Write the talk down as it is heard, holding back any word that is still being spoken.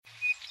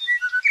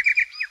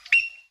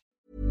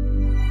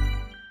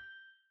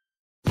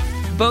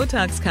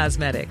Botox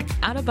Cosmetic,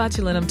 out of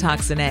botulinum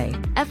toxin A,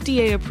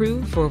 FDA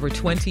approved for over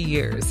 20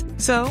 years.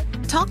 So,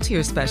 talk to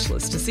your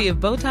specialist to see if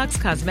Botox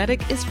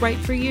Cosmetic is right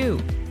for you.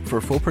 For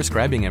full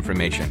prescribing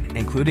information,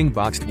 including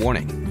boxed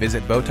warning,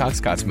 visit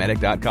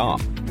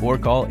BotoxCosmetic.com or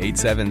call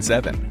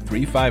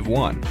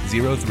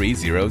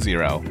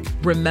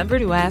 877-351-0300. Remember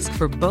to ask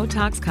for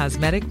Botox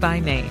Cosmetic by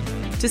name.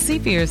 To see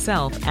for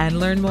yourself and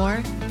learn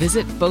more,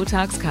 visit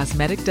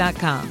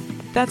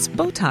BotoxCosmetic.com. That's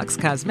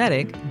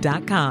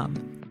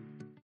BotoxCosmetic.com.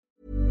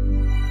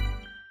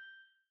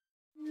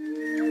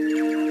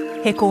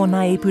 He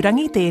kōna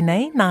ipurangi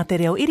tēnei nā te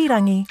reo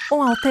irirangi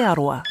o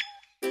Aotearoa.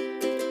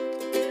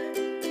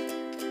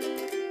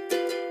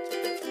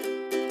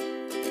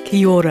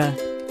 Kia ora,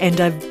 and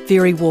a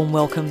very warm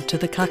welcome to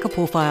the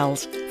Kākāpō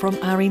Files from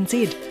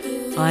RNZ.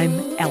 I'm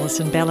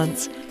Alison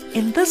Balance,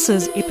 and this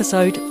is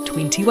episode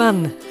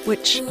 21,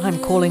 which I'm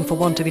calling, for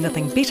want of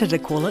anything better to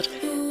call it,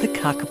 the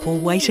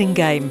Kākāpō waiting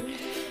game,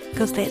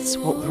 because that's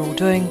what we're all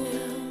doing,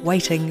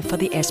 waiting for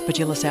the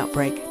aspergillosis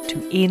outbreak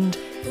to end,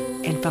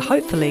 and for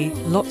hopefully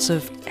lots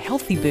of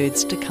healthy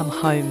birds to come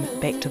home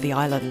back to the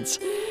islands.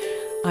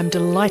 I'm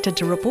delighted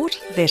to report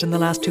that in the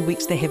last 2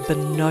 weeks there have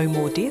been no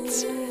more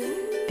deaths.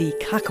 The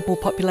Kākāpō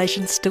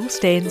population still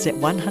stands at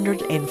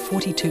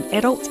 142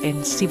 adults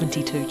and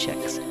 72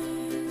 chicks.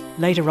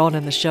 Later on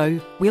in the show,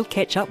 we'll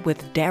catch up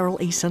with Daryl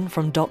Eason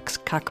from DOC's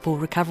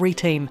Kākāpō recovery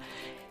team,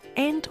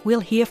 and we'll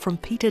hear from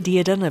Peter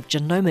Dearden of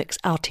Genomics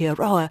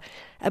Aotearoa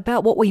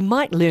about what we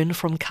might learn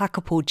from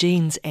Kākāpō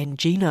genes and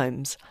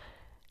genomes.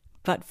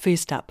 But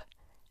first up,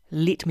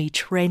 let me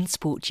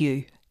transport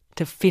you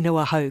to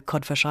Whenua Hou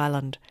Codfish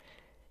Island.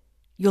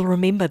 You'll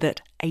remember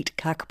that 8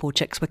 Kākāpō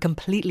chicks were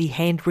completely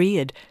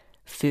hand-reared,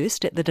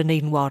 first at the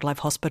Dunedin Wildlife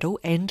Hospital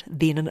and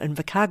then in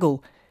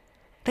Invercargill.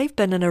 They've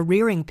been in a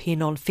rearing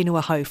pen on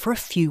Whenua Hou for a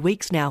few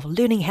weeks now,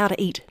 learning how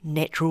to eat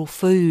natural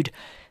food,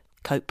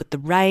 cope with the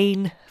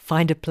rain,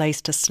 find a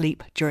place to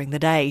sleep during the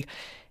day.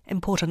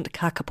 Important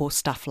Kākāpō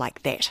stuff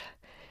like that.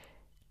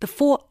 The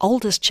 4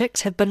 oldest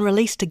chicks have been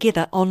released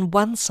together on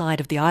one side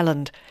of the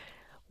island.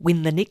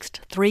 When the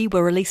next 3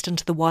 were released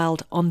into the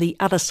wild on the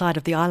other side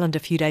of the island a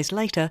few days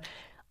later,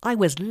 I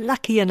was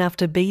lucky enough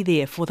to be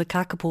there for the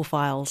Kākāpō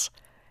Files.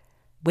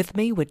 With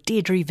me were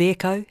Deirdre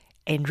Vercoe,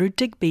 Andrew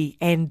Digby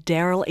and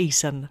Daryl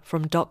Eason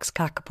from DOC's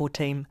Kākāpō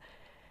team.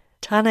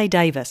 Tāne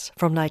Davis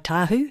from Ngāi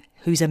Tahu,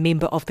 who's a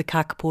member of the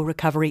Kākāpō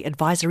Recovery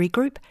Advisory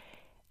Group,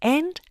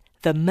 and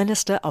the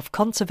Minister of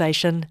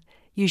Conservation,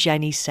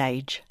 Eugenie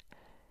Sage.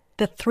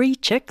 The 3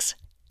 chicks,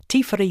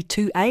 Tiferi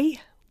 2A,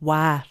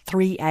 Wā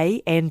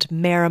 3A and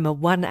Marama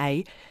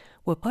 1A,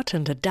 were put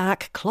into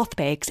dark cloth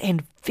bags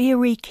and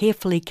very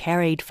carefully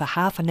carried for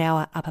half an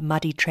hour up a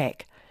muddy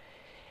track.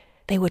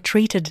 They were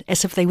treated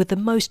as if they were the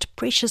most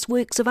precious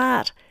works of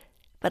art,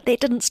 but that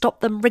didn't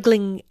stop them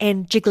wriggling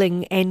and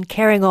jiggling and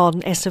carrying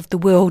on as if the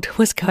world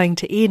was going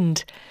to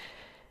end.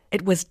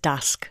 It was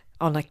dusk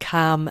on a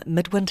calm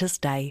midwinter's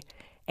day,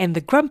 and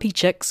the grumpy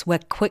chicks were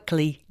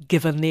quickly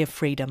given their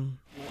freedom.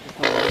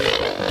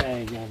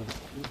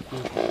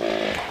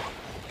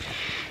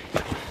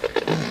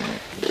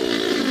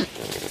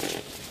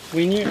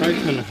 When you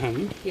open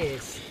him,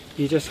 yes,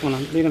 you just want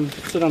to let him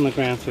sit on the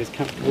ground so he's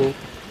comfortable,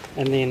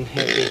 and then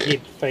have your head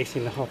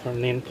facing the hopper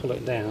and then pull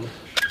it down.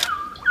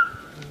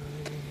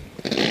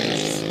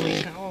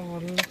 Sweet.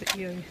 Oh, look at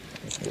you.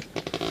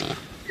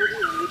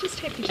 You're just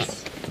happy to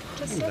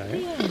sit there.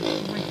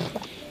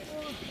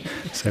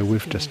 So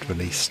we've just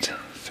released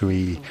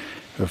 3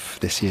 of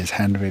this year's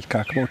hand-reared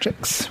Kākāpō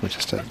chicks. We're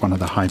just at one of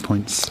the high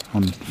points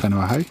on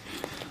Whenua Hou.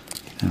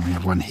 And we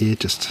have one here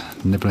just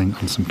nibbling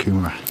on some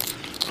kumara.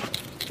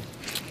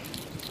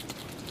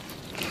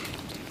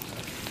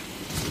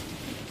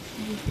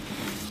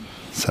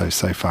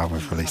 So far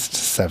we've released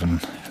 7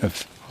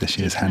 of this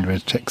year's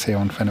hand-reared chicks here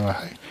on Whenua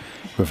Hou.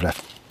 We've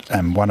left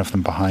one of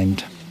them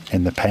behind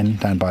in the pen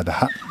down by the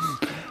hut,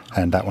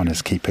 and that one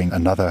is keeping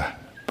another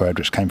bird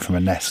which came from a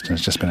nest and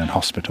has just been in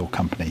hospital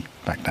company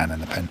back down in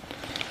the pen.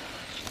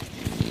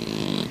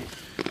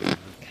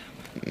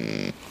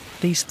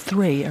 These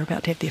 3 are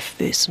about to have their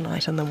first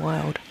night in the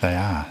wild. They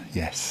are,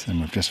 yes, and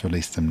we've just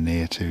released them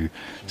near to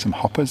some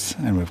hoppers,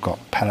 and we've got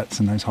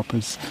pellets in those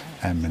hoppers,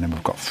 and then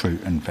we've got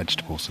fruit and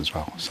vegetables as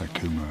well, so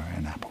kumara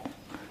and apple.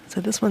 So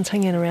this one's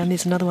hanging around.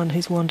 There's another one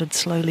who's wandered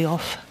slowly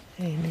off,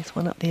 and there's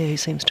one up there who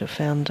seems to have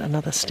found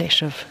another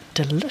stash of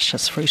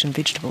delicious fruit and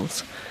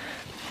vegetables.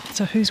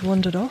 So who's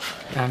wandered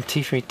off?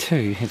 Tiferi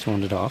 2 has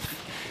wandered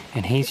off,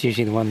 and he's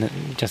usually the one that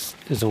just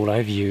is all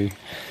over you.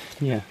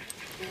 Yeah.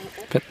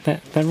 But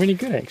they're really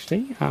good,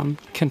 actually.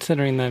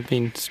 Considering they've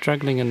been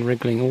struggling and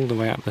wriggling all the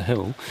way up the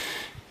hill,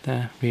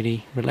 they're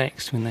really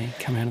relaxed when they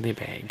come out of their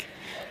bag.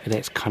 But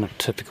that's kind of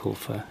typical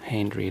for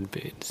hand-reared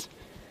birds.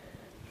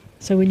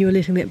 So when you were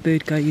letting that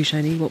bird go,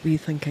 Eugenie, what were you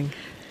thinking?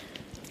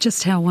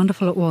 Just how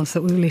wonderful it was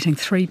that we were letting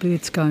 3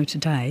 birds go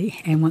today,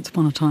 and once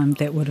upon a time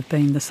that would have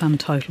been the sum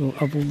total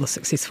of all the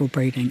successful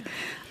breeding.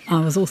 I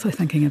was also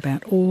thinking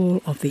about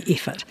all of the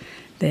effort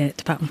that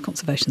Department of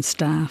Conservation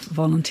staff,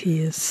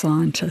 volunteers,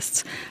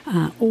 scientists,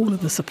 all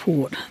of the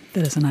support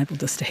that has enabled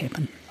this to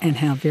happen, and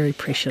how very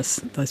precious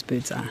those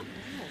birds are.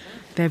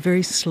 They're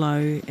very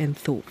slow and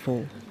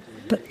thoughtful.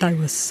 But they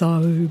were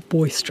so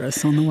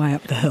boisterous on the way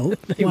up the hill.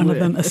 One were. of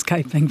them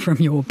escaping from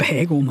your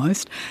bag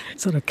almost,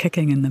 sort of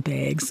kicking in the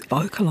bags,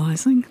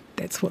 vocalising.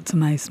 That's what's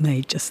amazed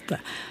me, just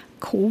the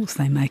calls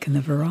they make and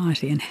the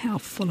variety and how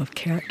full of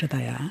character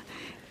they are.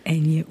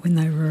 And yet when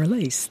they were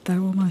released, they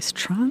were almost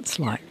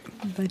trance-like.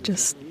 They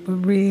just were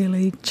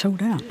really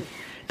chilled out.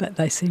 But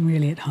they seem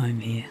really at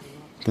home here.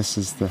 This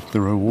is the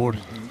reward.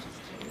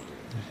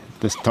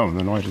 This time of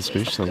the night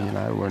especially,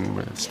 when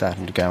we're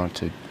starting to go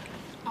into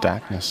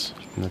darkness.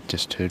 And I've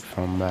just heard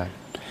from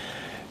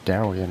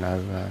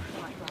Daryl,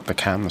 the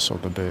calmness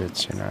of the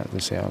birds, at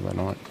this hour of the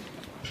night.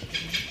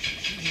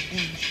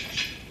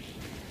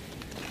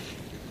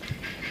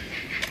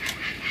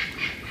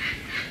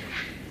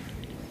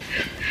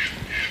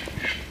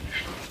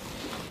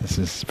 This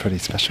is pretty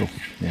special.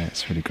 Yeah,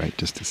 it's really great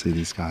just to see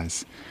these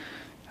guys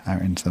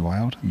out into the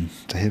wild, and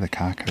to hear the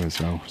kākā as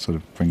well sort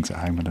of brings it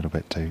home a little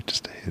bit too,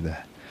 just to hear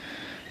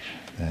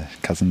the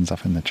cousins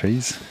up in the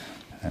trees.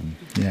 And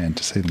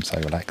to see them so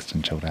relaxed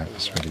and chilled out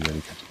was really,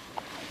 really good.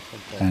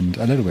 And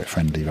a little bit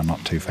friendly, but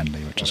not too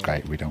friendly, which is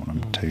great. We don't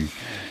want them too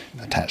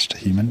attached to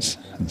humans,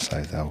 and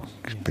so they'll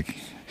be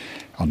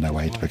on their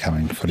way to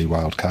becoming fully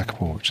wild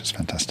kākāpō, which is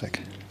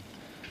fantastic.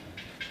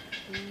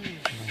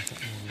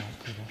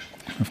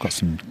 We've got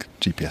some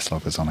GPS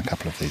loggers on a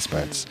couple of these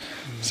birds,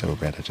 so we'll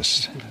be able to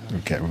just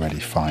get really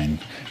fine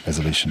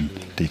resolution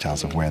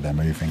details of where they're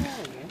moving,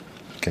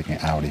 getting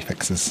hourly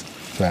fixes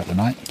throughout the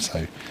night,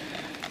 so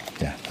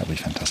yeah, that'll be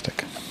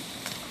fantastic.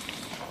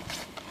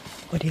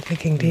 What are you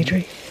thinking,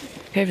 Deirdre?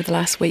 Over the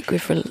last week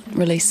we've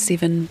released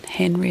 7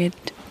 hand-reared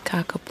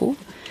kākāpō,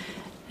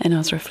 and I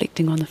was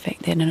reflecting on the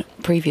fact that in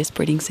previous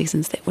breeding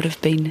seasons that would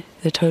have been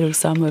the total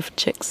sum of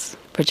chicks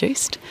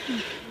produced.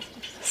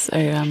 So,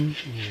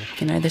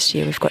 this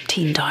year we've got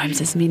 10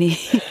 times as many.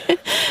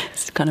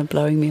 It's kind of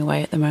blowing me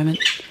away at the moment.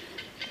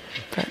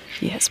 But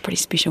yeah, it's a pretty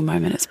special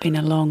moment. It's been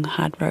a long,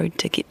 hard road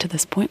to get to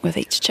this point with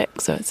each chick,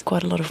 so it's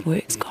quite a lot of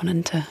work's gone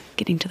into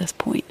getting to this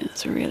point.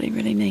 It's really,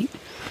 really neat.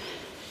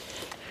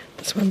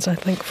 This one's, I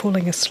think,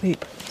 falling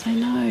asleep. I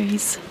know,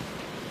 he's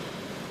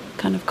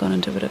kind of gone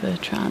into a bit of a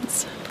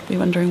trance. Probably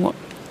wondering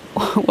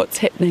what's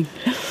happening.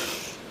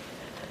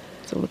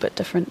 It's all a bit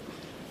different.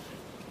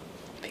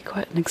 It'll be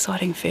quite an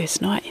exciting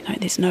first night,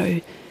 there's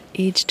no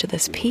edge to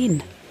this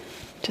pen.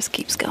 It just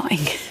keeps going.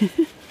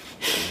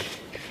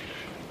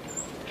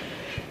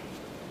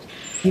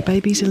 Your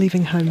babies are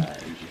leaving home.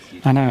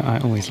 I know, I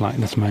always like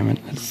this moment.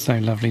 It's so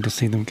lovely to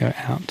see them go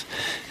out,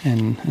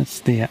 and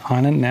it's their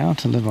island now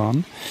to live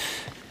on.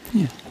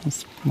 Yeah,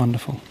 it's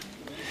wonderful.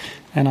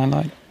 And I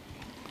like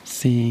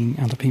seeing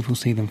other people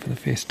see them for the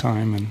first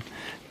time and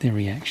their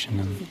reaction,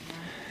 and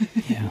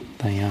yeah,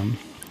 they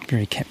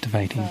very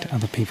captivating to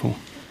other people.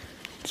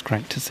 It's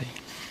great to see.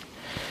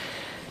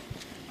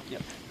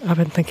 I've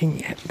been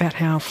thinking about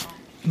how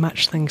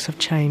much things have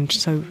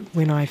changed. So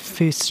when I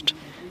first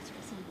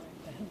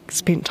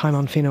spent time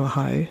on Whenua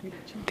Hou,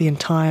 the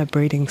entire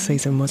breeding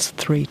season was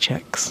 3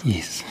 chicks.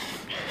 Yes,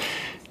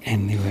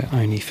 and there were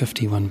only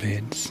 51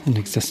 birds in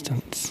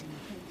existence.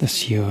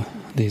 This year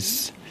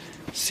there's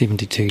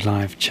 72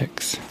 live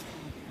chicks.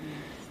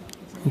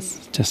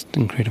 It's just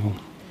incredible.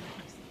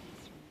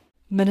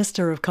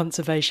 Minister of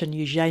Conservation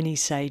Eugenie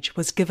Sage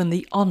was given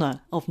the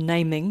honour of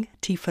naming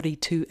Tīwhiri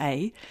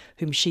 2A,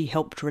 whom she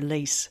helped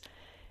release.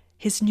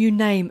 His new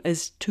name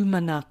is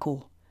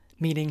Tūmanako,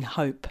 meaning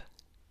hope.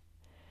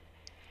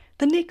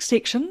 The next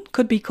section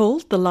could be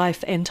called The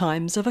Life and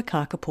Times of a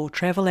Kākāpō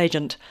Travel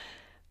Agent.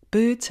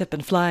 Birds have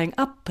been flying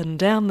up and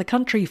down the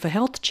country for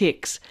health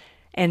checks,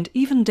 and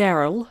even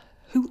Daryl,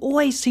 who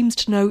always seems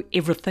to know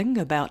everything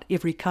about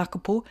every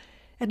kākāpō,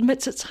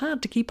 admits it's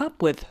hard to keep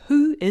up with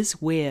who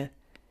is where.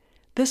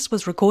 This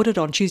was recorded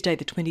on Tuesday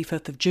the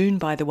 25th of June,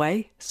 by the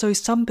way, so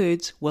some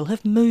birds will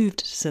have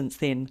moved since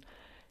then.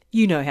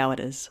 You know how it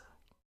is.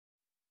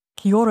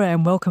 Kia ora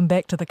and welcome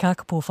back to the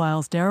Kākāpō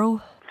Files,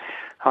 Daryl.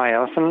 Hi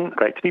Alison,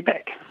 great to be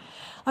back.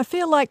 I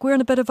feel like we're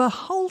in a bit of a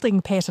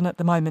holding pattern at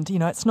the moment.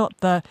 It's not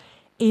the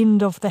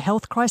end of the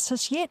health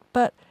crisis yet,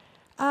 but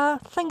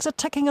things are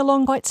ticking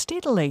along quite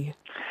steadily.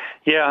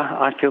 Yeah,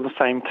 I feel the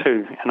same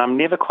too, and I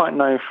never quite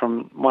know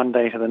from one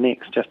day to the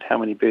next just how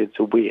many birds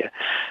are where.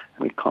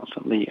 We're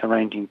constantly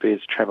arranging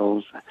birds'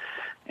 travels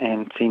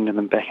and sending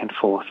them back and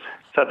forth.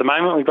 So at the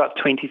moment we've got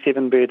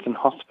 27 birds in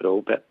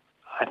hospital, but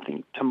I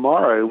think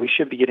tomorrow we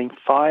should be getting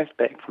 5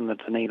 back from the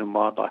Dunedin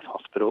Wildlife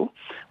Hospital,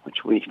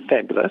 which will be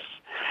fabulous,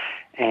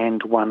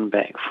 and 1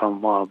 back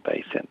from Wild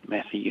Base at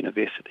Massey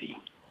University.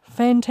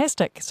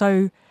 Fantastic.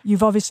 So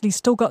you've obviously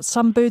still got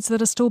some birds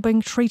that are still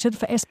being treated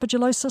for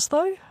aspergillosis,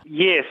 though?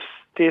 Yes,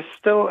 there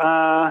still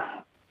are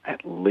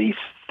at least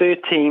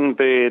 13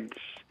 birds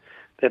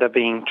that are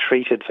being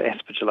treated for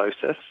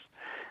aspergillosis.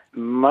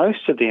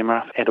 Most of them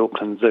are at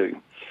Auckland Zoo,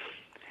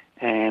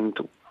 and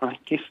I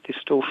guess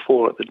there's still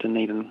 4 at the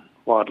Dunedin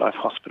Wildlife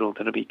Hospital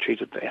that'll be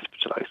treated for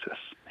aspergillosis.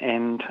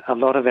 And a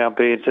lot of our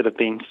birds that have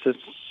been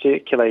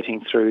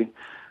circulating through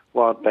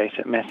wild base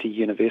at Massey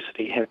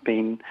University have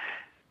been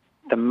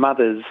the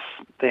mothers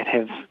that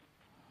have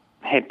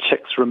had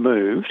chicks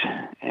removed,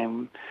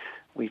 and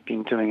we've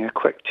been doing a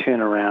quick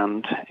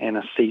turnaround and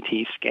a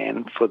CT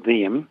scan for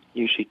them,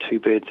 usually 2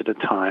 birds at a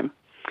time,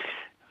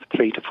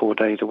 3 to 4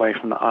 days away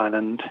from the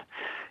island,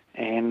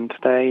 and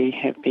they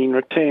have been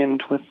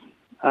returned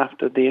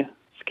after their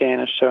scan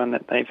has shown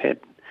that they've had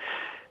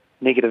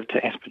negative to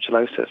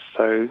aspergillosis.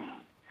 So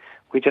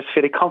we're just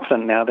fairly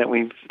confident now that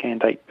we've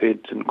scanned 8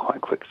 birds in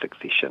quite quick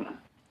succession.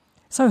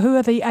 So who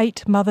are the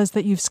 8 mothers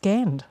that you've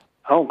scanned?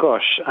 Oh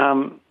gosh,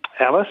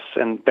 Alice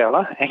and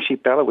Bella. Actually,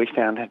 Bella we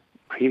found had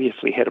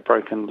previously had a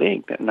broken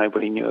leg that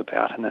nobody knew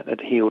about, and it had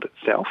healed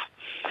itself.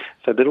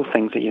 So little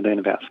things that you learn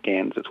about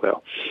scans as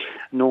well.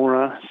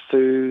 Nora,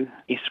 Sue,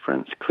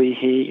 Esperance,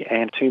 Clehe,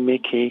 and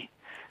Tūmeki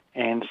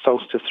and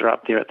Solstice are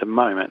up there at the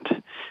moment.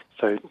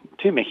 So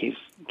Tūmeki's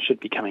should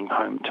be coming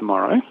home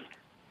tomorrow,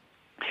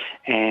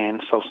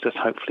 and Solstice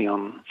hopefully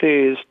on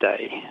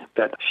Thursday.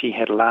 But she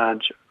had a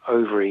large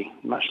ovary,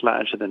 much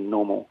larger than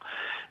normal,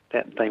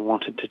 that they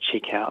wanted to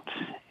check out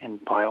and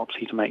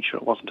biopsy to make sure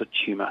it wasn't a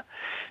tumour.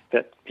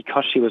 But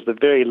because she was the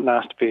very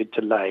last bird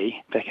to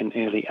lay back in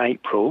early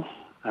April,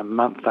 a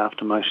month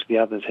after most of the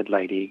others had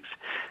laid eggs,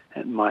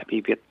 it might be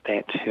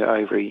that her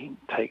ovary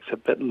takes a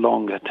bit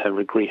longer to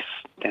regress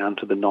down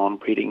to the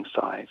non-breeding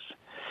size,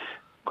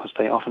 because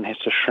they often have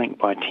to shrink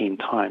by 10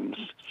 times.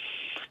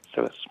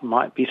 So it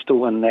might be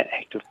still in that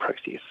active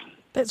process.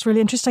 That's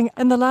really interesting.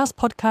 In the last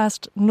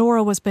podcast,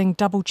 Nora was being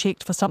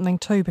double-checked for something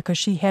too, because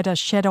she had a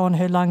shadow on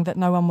her lung that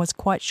no one was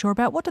quite sure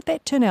about. What did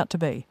that turn out to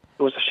be?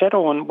 It was a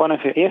shadow on one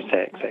of her air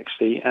sacs,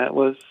 actually. It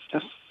was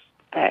just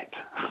fat.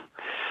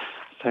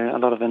 So a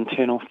lot of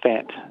internal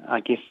fat, I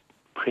guess,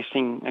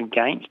 pressing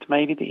against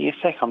maybe the air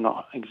sac. I'm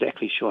not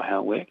exactly sure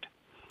how it worked.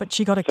 But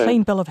she got a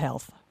clean bill of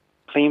health.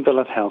 Clean bill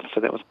of health, so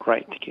that was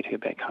great to get her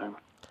back home.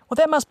 Well,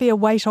 that must be a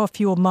weight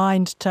off your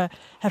mind to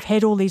have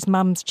had all these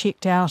mums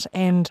checked out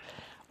and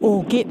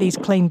or get these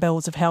clean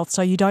bills of health,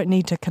 so you don't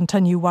need to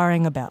continue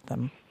worrying about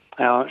them.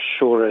 Oh, it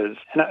sure is.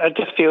 And it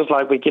just feels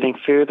like we're getting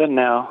further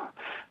now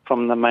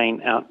from the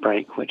main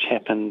outbreak, which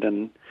happened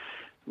in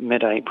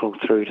mid-April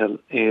through to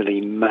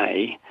early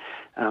May.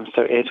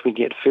 So as we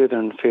get further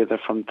and further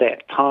from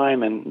that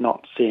time and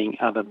not seeing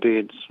other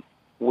birds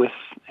with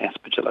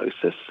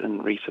aspergillosis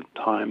in recent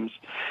times,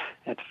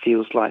 it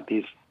feels like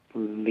there's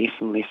less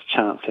and less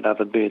chance that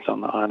other birds on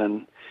the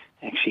island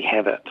actually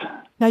have it.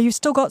 Now, you've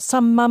still got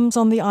some mums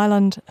on the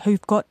island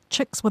who've got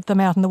chicks with them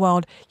out in the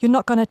wild. You're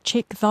not going to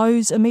check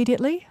those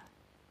immediately?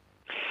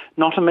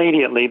 Not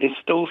immediately. There's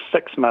still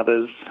 6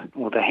 mothers.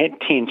 Well, they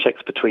had 10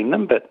 chicks between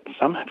them, but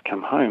some have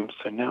come home.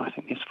 So now I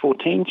think there's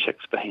 14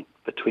 chicks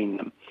between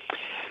them.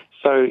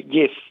 So,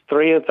 yes,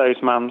 3 of those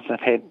mums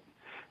have had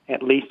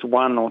at least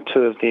 1 or 2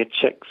 of their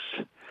chicks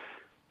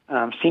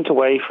sent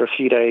away for a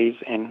few days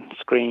and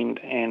screened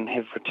and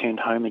have returned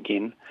home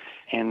again.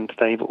 And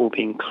they've all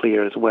been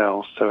clear as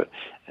well. So,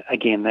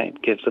 again,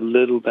 that gives a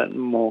little bit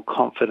more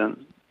confidence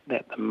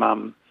that the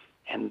mum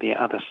and their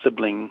other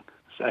siblings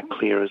are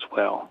clear as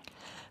well.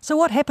 So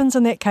what happens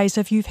in that case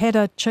if you've had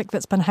a chick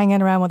that's been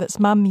hanging around with its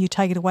mum, you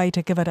take it away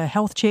to give it a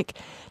health check,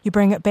 you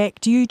bring it back,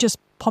 do you just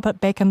pop it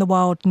back in the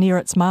wild near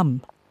its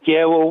mum?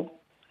 Yeah, well,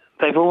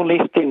 they've all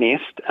left their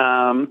nest.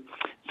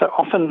 So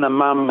often the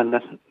mum and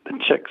the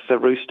chicks are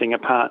roosting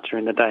apart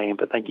during the day,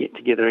 but they get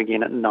together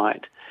again at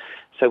night.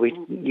 So we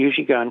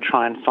usually go and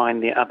try and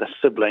find the other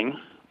sibling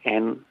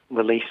and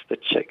release the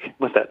chick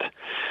with it.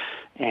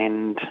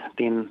 And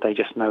then they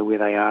just know where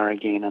they are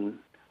again, and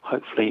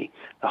hopefully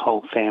the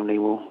whole family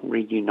will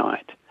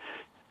reunite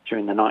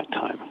during the night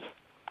time.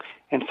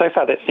 And so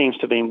far that seems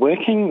to have been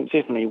working,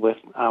 certainly with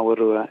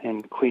Awarua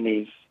and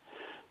Queenie's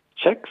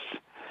chicks.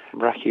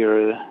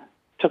 Rakiura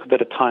took a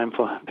bit of time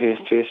for her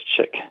first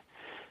chick,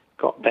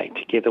 got back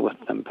together with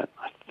them, but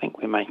I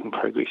think we're making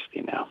progress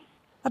there now.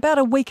 About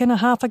a week and a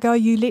half ago,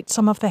 you let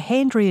some of the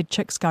hand-reared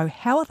chicks go.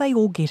 How are they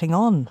all getting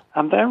on?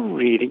 They're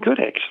really good,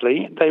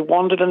 actually. They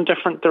wandered in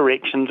different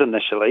directions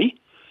initially.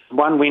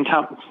 One went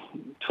up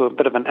to a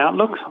bit of an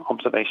outlook,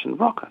 Observation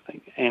Rock, I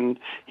think, and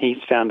he's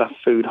found a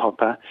food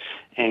hopper,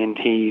 and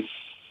he's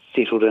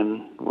settled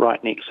in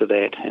right next to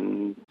that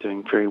and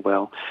doing very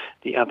well.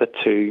 The other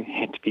 2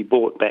 had to be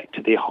brought back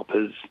to their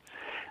hoppers,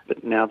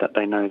 but now that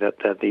they know that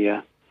they're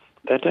there,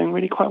 they're doing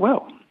really quite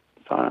well.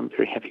 So I'm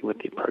very happy with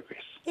their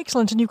progress.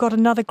 Excellent. And you've got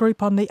another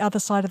group on the other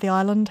side of the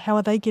island. How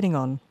are they getting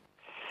on?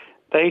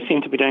 They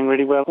seem to be doing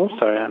really well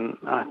also, and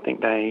I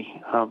think they're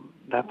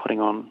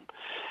putting on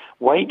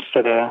weight,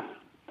 so they're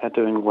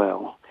doing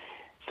well.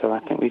 So I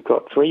think we've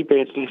got 3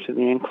 birds left in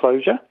the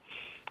enclosure,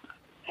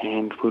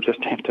 and we'll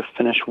just have to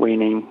finish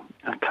weaning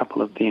a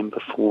couple of them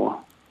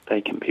before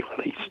they can be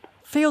released.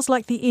 Feels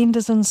like the end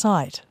is in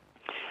sight.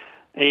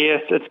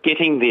 Yes, it's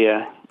getting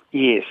there.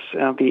 Yes,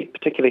 I'll be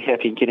particularly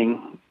happy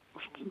getting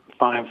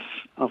 5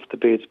 of the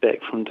birds back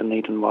from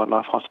Dunedin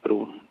Wildlife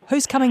Hospital.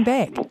 Who's coming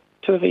back?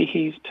 2 of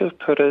ihis, 2 of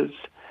puras,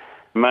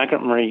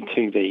 Margaret Marie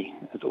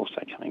 2V is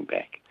also coming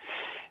back.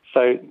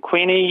 So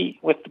Queenie,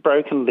 with the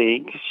broken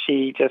leg,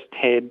 she just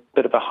had a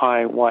bit of a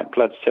high white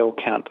blood cell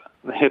count.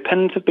 Her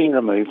pins have been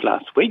removed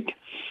last week,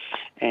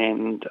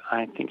 and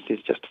I think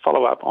there's just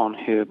follow up on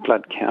her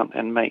blood count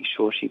and make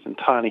sure she's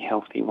entirely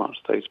healthy once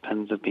those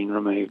pins have been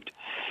removed.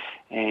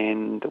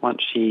 And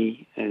once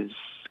she is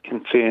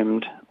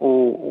confirmed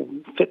all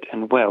fit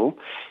and well,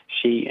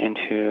 she and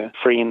her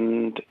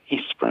friend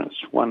Esperance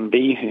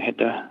 1B, who had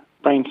the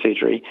brain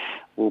surgery,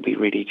 will be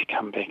ready to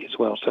come back as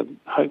well. So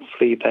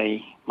hopefully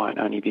they might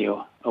only be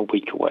a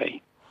week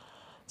away.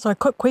 So a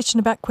quick question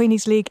about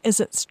Queenie's leg, is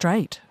it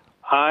straight?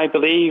 I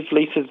believe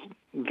Lisa's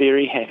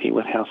very happy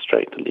with how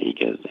straight the leg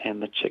is,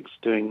 and the chick's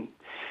doing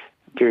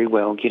very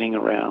well, getting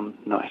around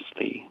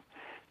nicely.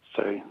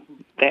 So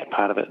that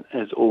part of it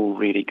is all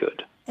really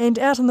good. And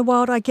out in the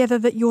wild, I gather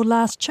that your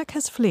last chick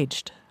has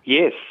fledged.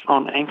 Yes,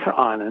 on Anchor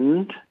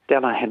Island,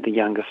 Della had the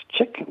youngest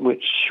chick,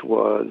 which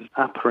was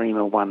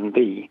Aparima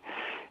 1B.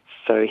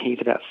 So he's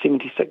about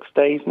 76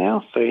 days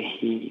now, so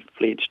he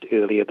fledged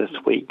earlier this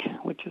week,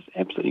 which is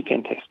absolutely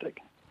fantastic.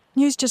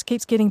 News just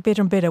keeps getting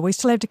better and better. We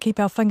still have to keep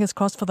our fingers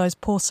crossed for those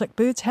poor sick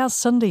birds. How's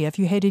Cindy? Have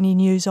you had any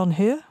news on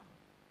her?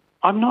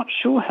 I'm not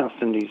sure how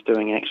Cindy's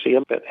doing, actually,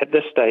 but at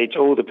this stage,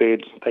 all the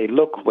birds, they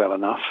look well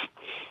enough,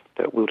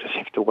 but we'll just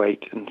have to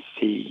wait and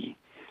see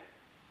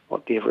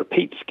what their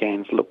repeat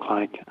scans look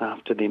like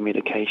after their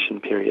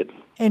medication period.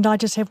 And I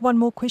just have one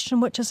more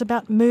question, which is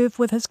about Merv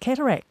with his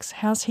cataracts.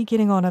 How's he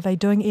getting on? Are they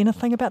doing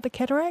anything about the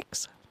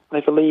cataracts? They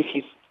believe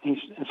he's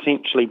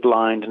essentially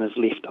blind in his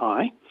left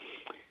eye.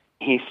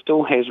 He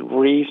still has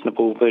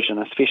reasonable vision,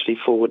 especially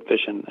forward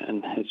vision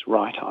in his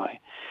right eye.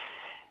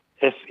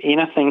 If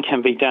anything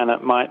can be done,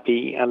 it might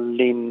be a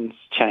lens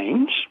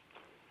change.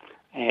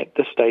 At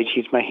this stage,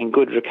 he's making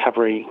good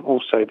recovery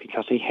also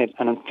because he had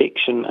an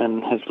infection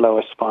in his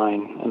lower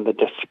spine in the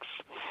discs.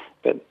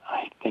 But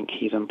I think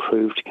he's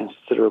improved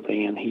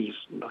considerably and he's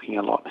looking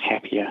a lot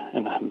happier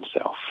in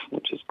himself,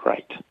 which is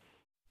great.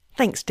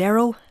 Thanks,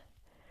 Daryl.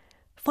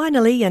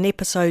 Finally, in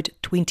episode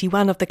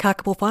 21 of the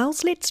Kākāpō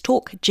Files, let's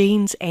talk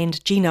genes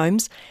and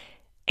genomes.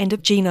 And a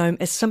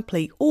genome is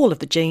simply all of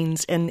the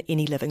genes in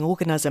any living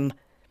organism.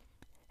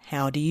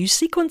 How do you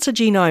sequence a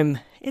genome?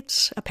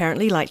 It's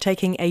apparently like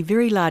taking a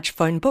very large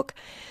phone book,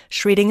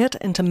 shredding it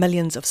into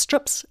millions of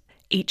strips,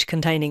 each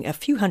containing a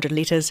few hundred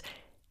letters,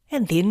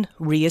 and then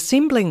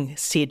reassembling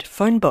said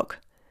phone book.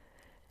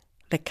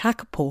 The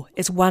Kākāpō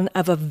is one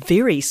of a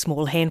very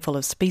small handful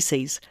of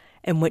species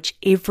in which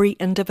every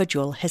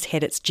individual has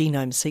had its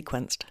genome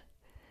sequenced.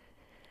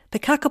 The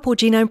Kākāpō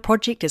Genome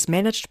Project is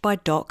managed by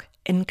DOC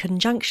in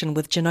conjunction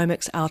with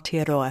Genomics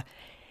Aotearoa,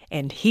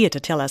 and here to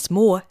tell us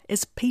more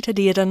is Peter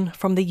Dearden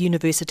from the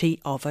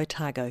University of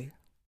Otago.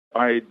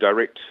 I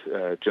direct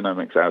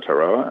Genomics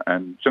Aotearoa,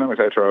 and Genomics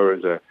Aotearoa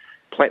is a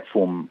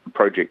platform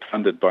project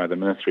funded by the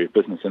Ministry of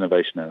Business,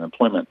 Innovation and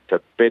Employment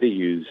to better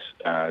use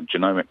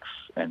genomics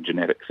and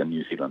genetics in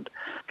New Zealand.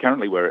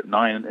 Currently we're at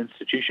 9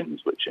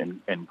 institutions, which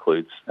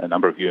includes a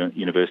number of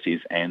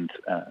universities and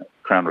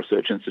Crown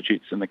Research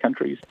Institutes in the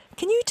countries.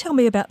 Can you tell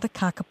me about the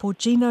Kākāpō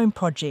Genome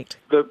Project?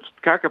 The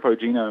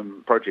Kākāpō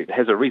Genome Project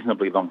has a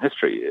reasonably long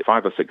history.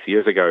 5 or 6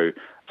 years ago,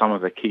 some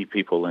of the key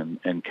people in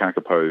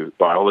Kākāpō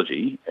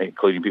biology,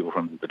 including people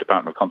from the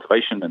Department of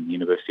Conservation and the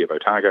University of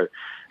Otago,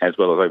 as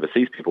well as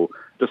overseas people,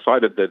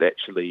 decided that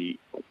actually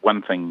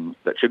one thing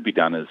that should be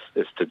done is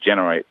to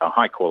generate a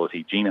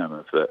high-quality genome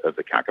of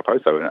the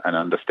Kākāpō, so an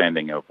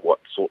understanding of what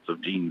sorts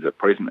of genes are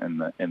present in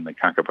the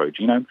Kākāpō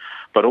genome,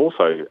 but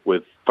also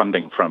with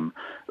funding from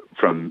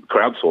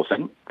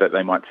crowdsourcing that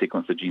they might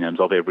sequence the genomes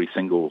of every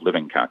single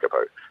living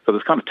Kākāpō. So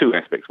there's kind of 2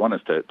 aspects. One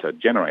is to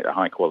generate a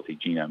high-quality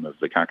genome of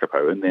the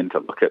Kākāpō, and then to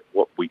look at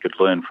what we could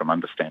learn from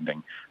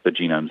understanding the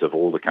genomes of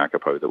all the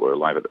Kākāpō that were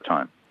alive at the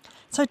time.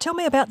 So tell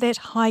me about that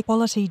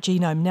high-quality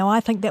genome. Now, I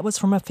think that was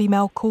from a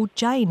female called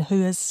Jane,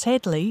 who is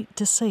sadly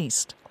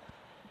deceased.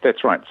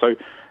 That's right. So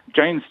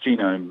Jane's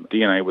genome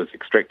DNA was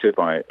extracted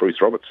by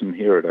Bruce Robertson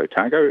here at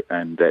Otago,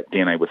 and that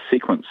DNA was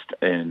sequenced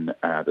in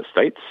the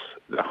States.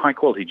 The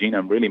high-quality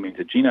genome really means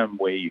a genome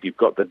where you've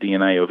got the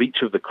DNA of each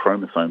of the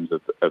chromosomes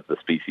of the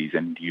species,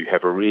 and you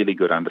have a really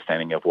good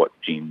understanding of what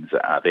genes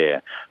are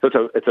there.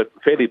 So it's a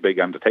fairly big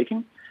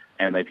undertaking,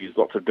 and they've used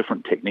lots of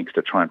different techniques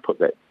to try and put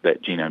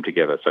that genome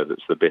together so that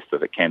it's the best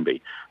that it can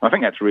be. And I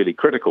think that's really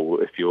critical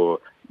if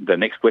the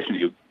next question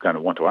you're going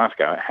to want to ask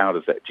are, how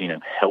does that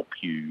genome help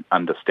you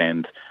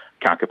understand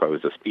Kākāpō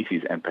as a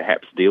species and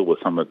perhaps deal with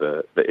some of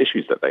the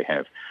issues that they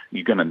have?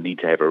 You're going to need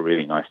to have a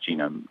really nice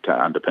genome to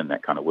underpin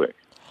that kind of work.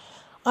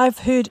 I've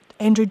heard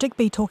Andrew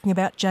Digby talking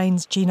about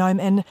Jane's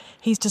genome, and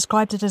he's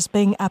described it as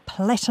being a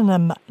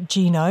platinum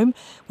genome,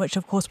 which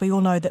of course we all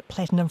know that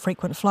platinum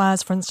frequent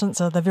flyers, for instance,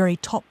 are the very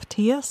top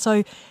tier,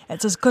 so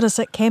it's as good as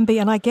it can be,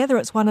 and I gather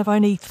it's one of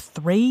only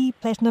 3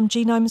 platinum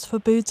genomes for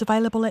birds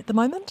available at the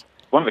moment?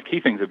 One of the key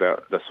things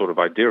about the sort of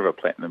idea of a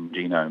platinum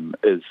genome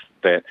is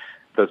that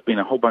there's been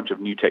a whole bunch of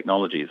new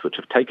technologies which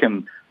have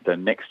taken the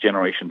next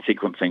generation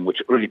sequencing, which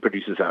really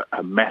produces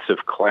a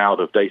massive cloud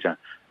of data,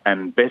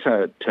 and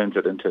better turns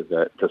it into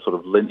the sort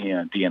of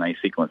linear DNA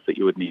sequence that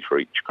you would need for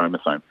each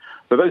chromosome.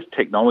 So those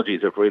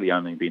technologies have really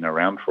only been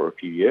around for a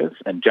few years,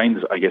 and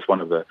Jane's, I guess,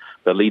 one of the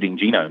leading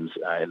genomes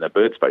in the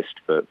bird space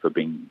for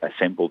being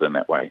assembled in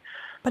that way.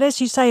 But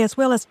as you say, as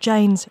well as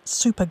Jane's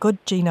super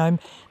good genome,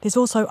 there's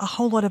also a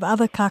whole lot of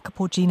other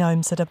Kākāpō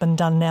genomes that have been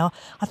done now,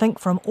 I think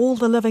from all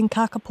the living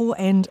Kākāpō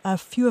and a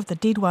few of the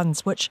dead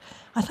ones, which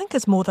I think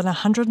is more than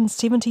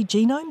 170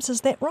 genomes,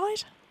 is that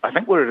right? I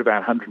think we're at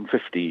about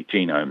 150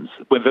 genomes.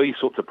 With these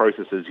sorts of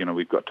processes,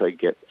 we've got to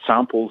get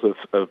samples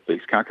of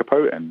these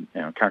Kākāpō, and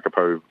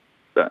Kākāpō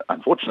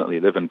unfortunately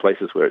live in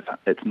places where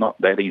it's not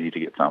that easy to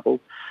get samples.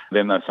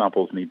 Then those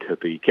samples need to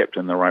be kept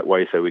in the right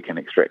way so we can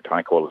extract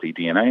high-quality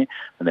DNA,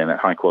 and then that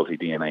high-quality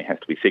DNA has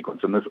to be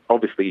sequenced. And there's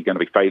obviously going to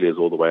be failures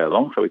all the way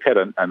along, so we've had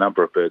a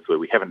number of birds where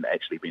we haven't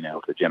actually been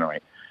able to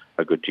generate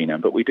a good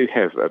genome, but we do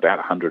have about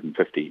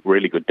 150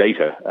 really good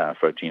data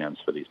for genomes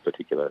for these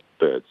particular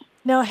birds.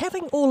 Now,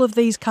 having all of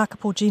these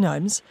Kākāpō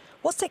genomes,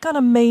 what's that going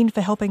to mean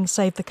for helping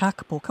save the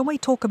Kākāpō? Can we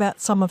talk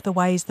about some of the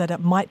ways that it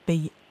might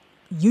be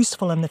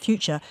useful in the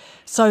future?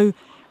 So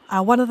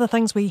one of the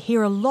things we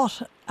hear a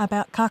lot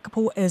about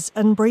Kākāpō is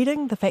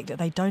inbreeding, the fact that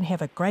they don't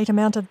have a great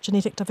amount of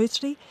genetic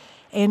diversity.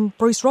 And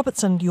Bruce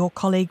Robertson, your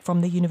colleague from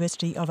the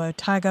University of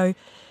Otago,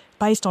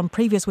 based on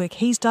previous work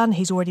he's done,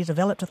 he's already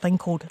developed a thing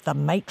called the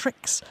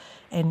matrix,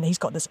 and he's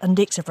got this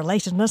index of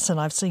relatedness, and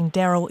I've seen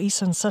Daryl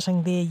Eason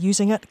sitting there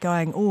using it,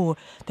 going, oh,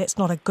 that's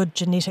not a good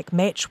genetic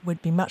match,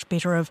 would be much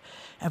better if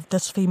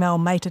this female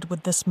mated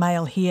with this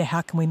male here,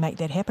 how can we make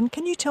that happen?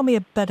 Can you tell me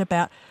a bit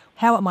about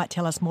how it might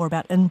tell us more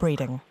about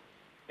inbreeding?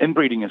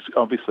 Inbreeding is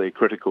obviously a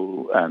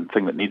critical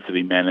thing that needs to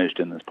be managed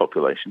in this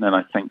population, and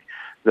I think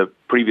the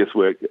previous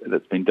work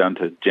that's been done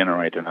to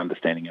generate an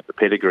understanding of the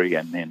pedigree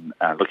and then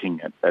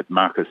looking at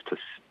markers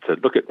to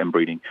look at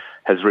inbreeding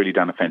has really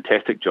done a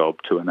fantastic job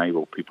to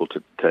enable people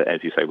to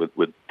as you say,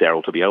 with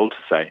Daryl, to be able to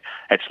say,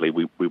 actually,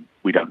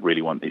 we don't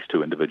really want these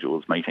two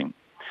individuals mating.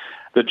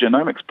 The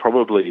genomics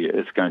probably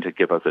is going to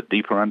give us a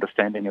deeper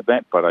understanding of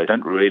that, but I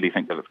don't really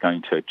think that it's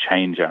going to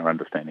change our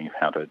understanding of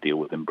how to deal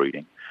with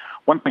inbreeding.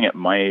 One thing it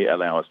may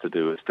allow us to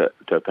do is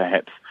to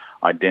perhaps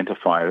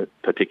identify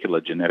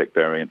particular genetic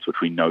variants which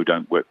we know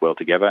don't work well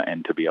together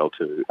and to be able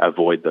to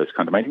avoid those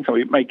kind of mating. So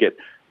we may get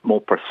more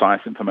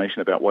precise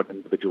information about what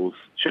individuals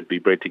should be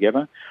bred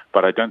together,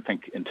 but I don't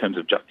think in terms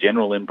of just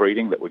general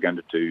inbreeding that we're going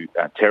to do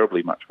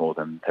terribly much more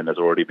than has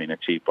already been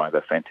achieved by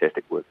the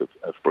fantastic work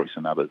of Bruce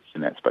and others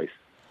in that space.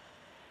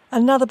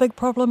 Another big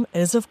problem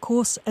is, of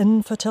course,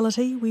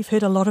 infertility. We've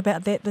heard a lot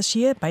about that this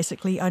year.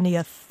 Basically, only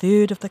a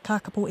third of the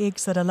Kākāpō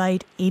eggs that are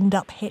laid end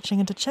up hatching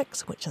into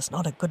chicks, which is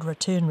not a good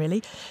return,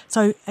 really.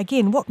 So,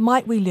 again, what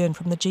might we learn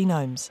from the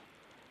genomes?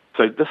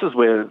 So this is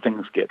where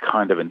things get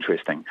kind of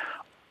interesting.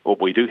 What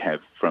we do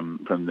have from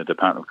the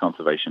Department of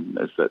Conservation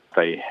is that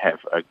they have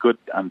a good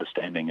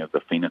understanding of the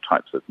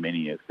phenotypes of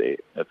many of the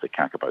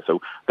Kākāpō. So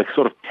the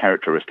sort of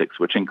characteristics,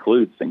 which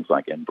includes things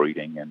like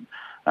inbreeding and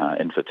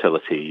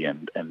infertility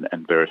and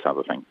various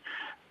other things.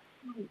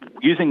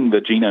 Using the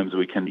genomes,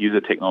 we can use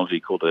a technology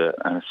called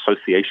an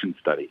association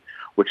study,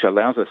 which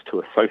allows us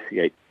to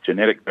associate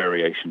genetic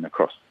variation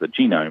across the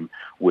genome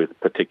with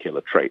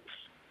particular traits.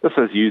 This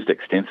is used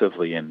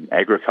extensively in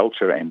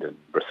agriculture and in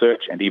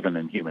research and even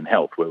in human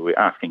health, where we're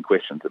asking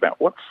questions about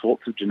what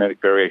sorts of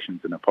genetic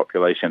variations in a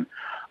population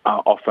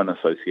are often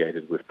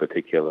associated with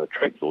particular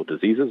traits or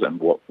diseases and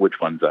which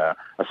ones are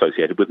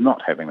associated with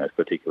not having those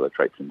particular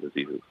traits and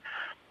diseases.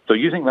 So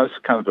using those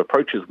kind of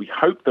approaches, we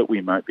hope that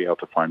we might be able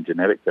to find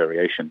genetic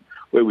variation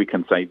where we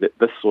can say that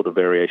this sort of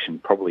variation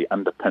probably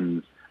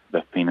underpins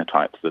the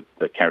phenotypes,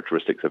 the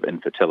characteristics of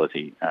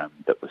infertility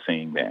that we're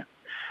seeing there.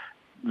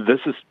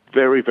 This is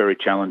very, very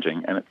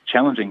challenging, and it's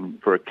challenging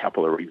for a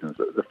couple of reasons.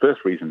 The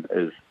first reason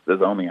is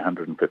there's only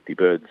 150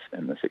 birds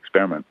in this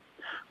experiment.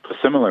 For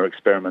similar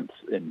experiments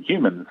in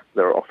humans,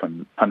 there are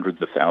often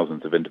hundreds of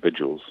thousands of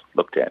individuals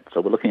looked at. So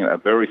we're looking at a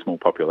very small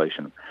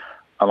population.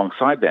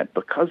 Alongside that,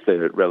 because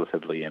they're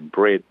relatively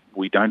inbred,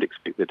 we don't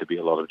expect there to be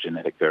a lot of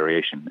genetic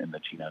variation in the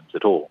genomes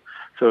at all.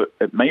 So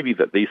it may be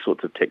that these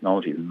sorts of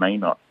technologies may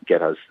not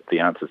get us the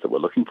answers that we're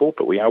looking for,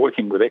 but we are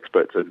working with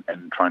experts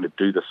and trying to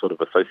do this sort of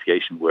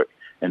association work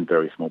in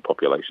very small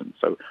populations.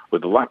 So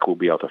with luck, we'll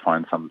be able to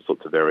find some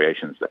sorts of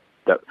variations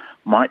that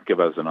might give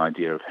us an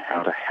idea of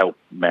how to help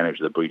manage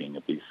the breeding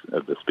of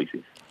the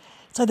species.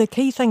 So the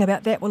key thing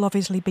about that will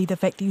obviously be the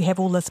fact that you have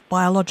all this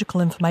biological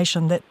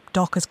information that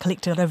Doc has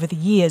collected over the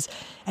years,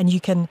 and you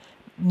can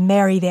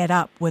marry that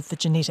up with the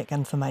genetic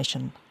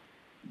information.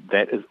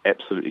 That is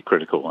absolutely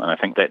critical, and I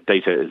think that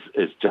data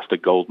is just a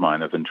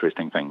goldmine of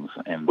interesting things,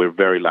 and we're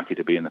very lucky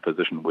to be in the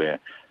position where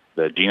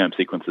the genome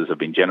sequences have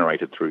been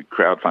generated through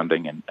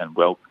crowdfunding and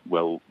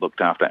well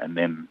looked after, and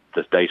then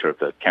this data of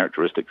the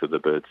characteristics of the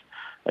birds.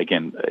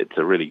 Again, it's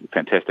a really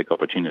fantastic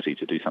opportunity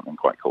to do something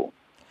quite cool.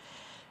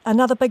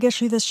 Another big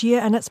issue this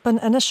year, and it's been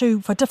an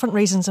issue for different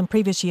reasons in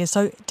previous years,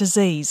 so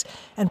disease.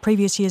 In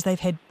previous years, they've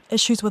had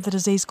issues with a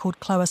disease called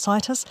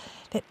cloacitis.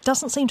 That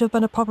doesn't seem to have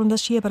been a problem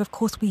this year, but of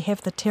course we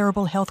have the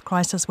terrible health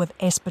crisis with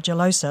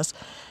aspergillosis.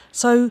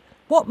 So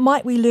What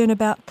might we learn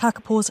about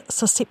kakapo's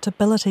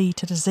susceptibility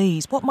to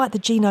disease? What might the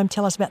genome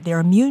tell us about their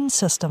immune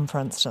system, for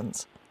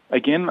instance?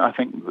 Again, I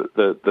think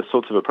the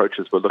sorts of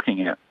approaches we're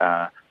looking at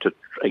are to,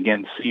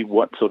 again, see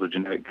what sort of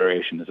genetic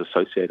variation is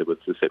associated with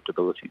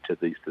susceptibility to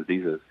these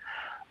diseases.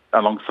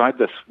 Alongside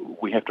this,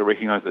 we have to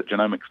recognise that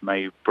genomics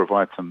may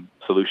provide some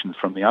solutions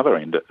from the other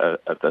end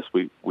of this.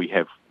 We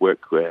have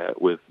work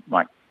with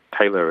Mike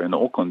Taylor in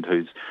Auckland,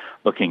 who's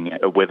looking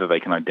at whether they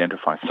can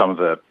identify some of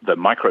the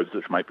microbes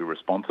which might be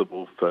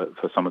responsible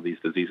for some of these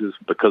diseases.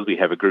 Because we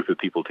have a group of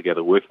people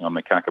together working on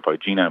the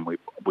Kākāpō genome,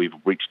 we've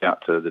reached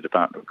out to the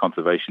Department of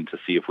Conservation to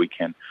see if we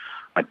can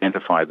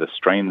identify the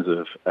strains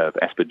of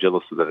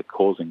aspergillosis that are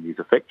causing these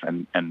effects.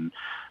 And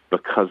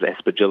because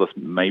aspergillus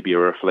may be a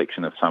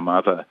reflection of some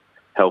other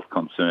health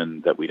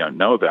concern that we don't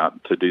know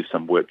about, to do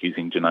some work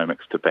using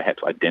genomics to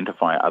perhaps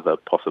identify other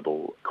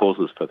possible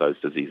causes for those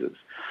diseases.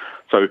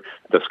 So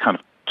there's kind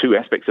of two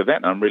aspects of that,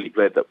 and I'm really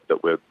glad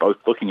that we're both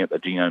looking at the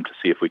genome to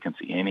see if we can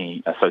see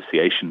any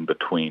association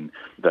between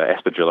the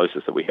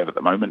aspergillosis that we have at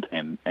the moment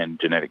and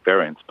genetic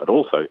variants, but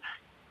also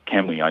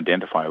can we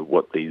identify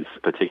what these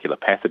particular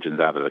pathogens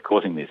are that are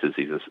causing these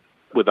diseases,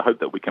 with the hope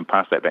that we can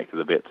pass that back to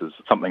the vets as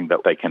something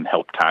that they can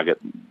help target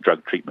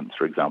drug treatments,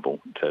 for example,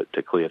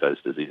 to clear those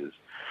diseases.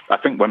 I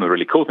think one of the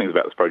really cool things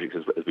about this project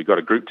is we've got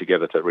a group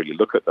together to really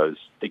look at those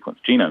sequenced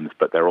genomes,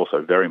 but they're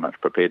also very much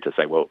prepared to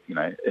say, well,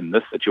 in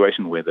this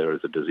situation where there is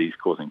a disease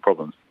causing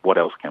problems, what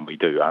else can we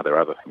do? Are there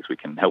other things we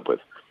can help with?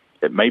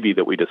 It may be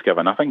that we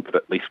discover nothing, but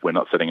at least we're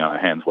not sitting on our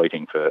hands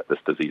waiting for this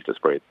disease to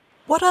spread.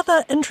 What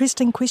other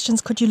interesting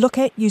questions could you look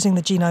at using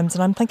the genomes?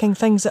 And I'm thinking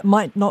things that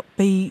might not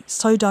be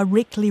so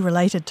directly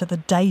related to the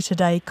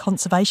day-to-day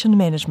conservation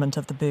management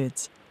of the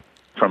birds.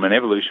 From an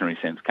evolutionary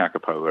sense,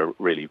 Kākāpō are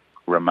really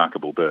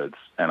remarkable birds,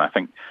 and I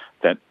think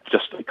that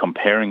just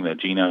comparing the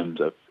genomes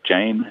of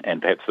Jane and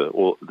perhaps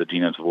the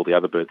genomes of all the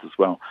other birds as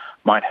well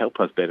might help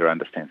us better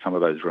understand some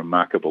of those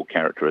remarkable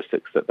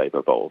characteristics that they've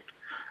evolved.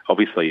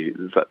 Obviously,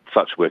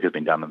 such work has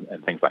been done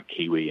in things like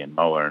kiwi and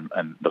moa,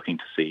 and looking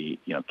to see,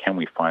 can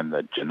we find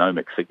the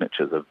genomic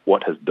signatures of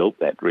what has built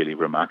that really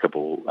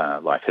remarkable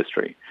life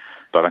history.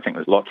 But I think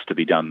there's lots to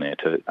be done there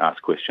to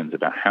ask questions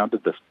about how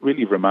did this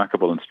really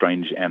remarkable and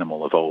strange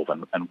animal evolve,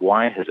 and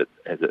why has it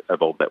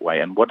evolved that way,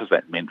 and what has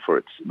that meant for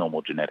its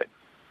normal genetics?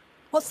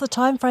 What's the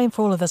time frame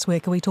for all of this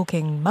work? Are we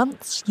talking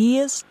months,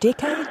 years,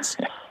 decades?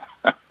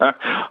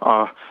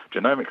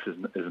 Genomics is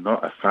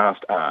not a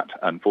fast art,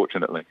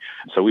 unfortunately.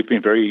 So we've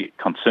been very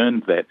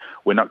concerned that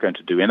we're not going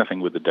to do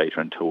anything with the data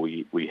until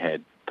we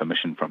had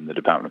permission from the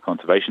Department of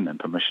Conservation and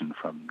permission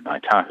from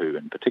Ngāi Tahu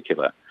in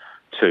particular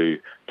to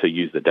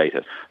use the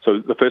data. So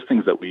the first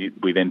things that we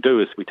then do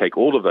is we take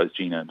all of those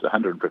genomes,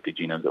 150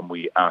 genomes, and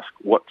we ask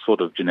what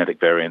sort of genetic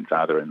variants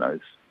are there in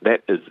those.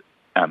 That is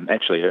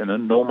actually an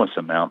enormous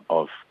amount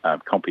of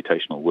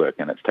computational work,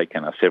 and it's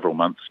taken us several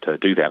months to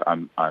do that.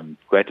 I'm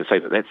glad to say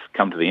that that's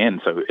come to the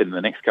end. So in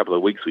the next couple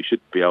of weeks, we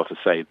should be able to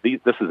say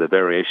this is a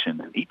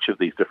variation in each of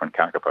these different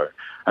Kākāpō,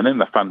 and then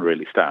the fun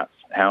really starts.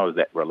 How is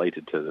that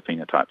related to the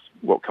phenotypes?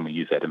 What can we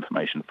use that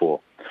information for?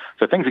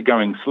 So things are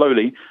going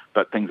slowly,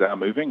 but things are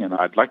moving, and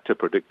I'd like to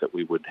predict that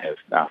we would have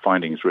our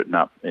findings written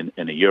up in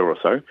a year or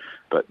so.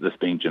 But this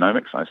being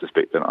genomics, I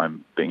suspect that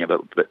I'm being a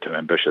little bit too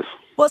ambitious.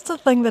 What's the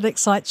thing that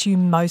excites you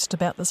most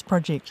about this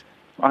project?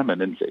 I'm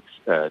an insect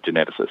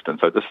geneticist, and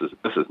so this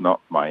is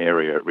not my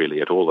area really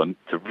at all, and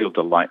it's a real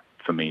delight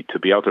for me to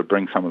be able to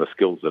bring some of the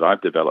skills that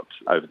I've developed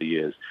over the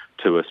years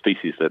to a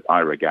species that I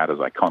regard as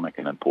iconic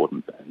and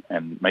important,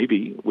 and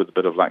maybe with a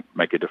bit of luck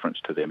make a difference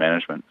to their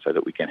management so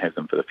that we can have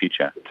them for the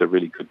future. It's a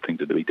really good thing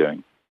to be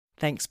doing.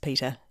 Thanks,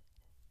 Peter.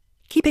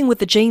 Keeping with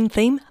the gene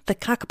theme, the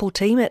Kākāpō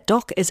team at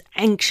DOC is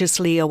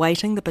anxiously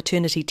awaiting the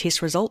paternity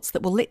test results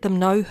that will let them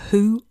know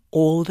who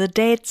all the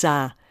dads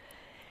are.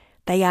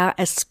 They are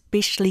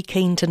especially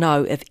keen to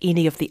know if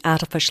any of the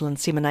artificial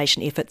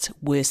insemination efforts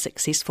were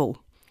successful.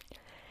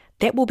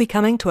 That will be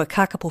coming to a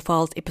Kākāpō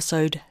Files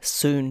episode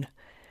soon.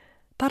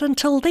 But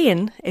until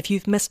then, if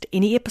you've missed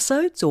any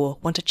episodes or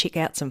want to check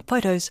out some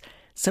photos,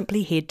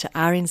 simply head to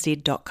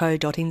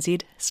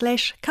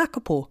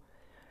rnz.co.nz/Kākāpō.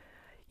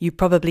 You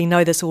probably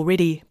know this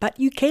already, but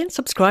you can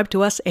subscribe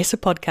to us as a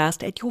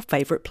podcast at your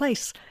favourite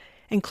place,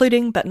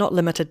 including but not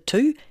limited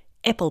to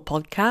Apple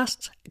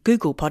Podcasts,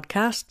 Google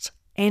Podcasts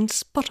and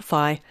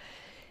Spotify.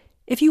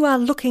 If you are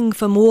looking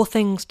for more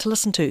things to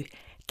listen to,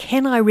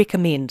 can I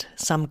recommend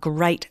some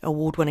great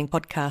award-winning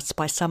podcasts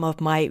by some of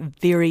my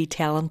very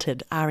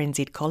talented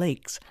RNZ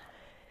colleagues?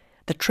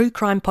 The true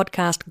crime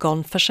podcast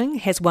Gone Fishing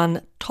has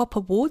won top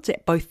awards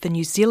at both the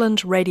New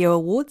Zealand Radio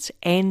Awards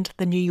and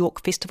the New York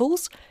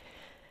Festivals.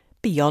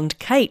 Beyond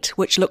Kate,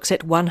 which looks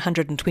at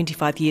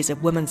 125 years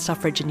of women's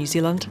suffrage in New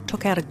Zealand,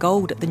 took out a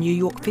gold at the New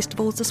York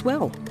Festivals as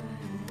well.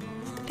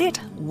 That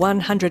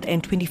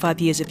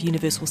 125 years of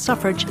universal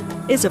suffrage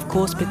is of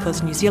course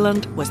because New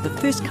Zealand was the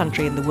first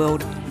country in the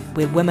world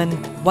where women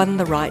won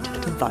the right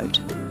to vote.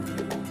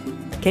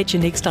 Catch you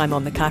next time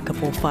on the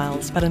Kākāpō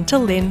Files, but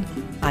until then,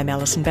 I'm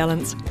Alison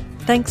Balance.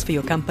 Thanks for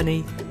your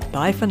company.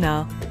 Bye for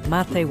now.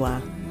 Mā te wā.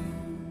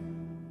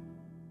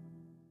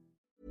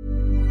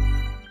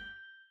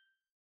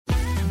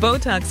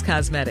 Botox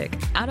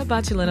Cosmetic, out of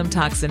botulinum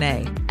toxin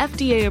A,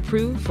 FDA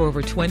approved for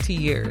over 20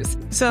 years.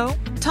 So,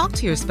 talk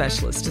to your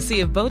specialist to see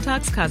if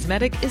Botox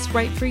Cosmetic is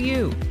right for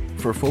you.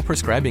 For full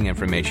prescribing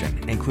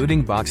information,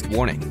 including boxed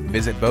warning,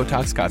 visit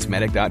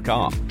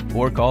BotoxCosmetic.com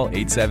or call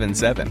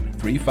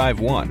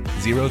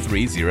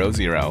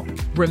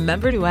 877-351-0300.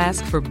 Remember to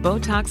ask for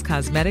Botox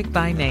Cosmetic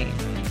by name.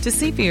 To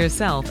see for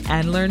yourself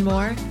and learn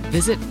more,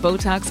 visit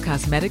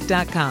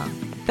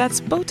BotoxCosmetic.com.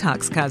 That's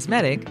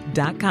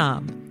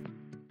BotoxCosmetic.com.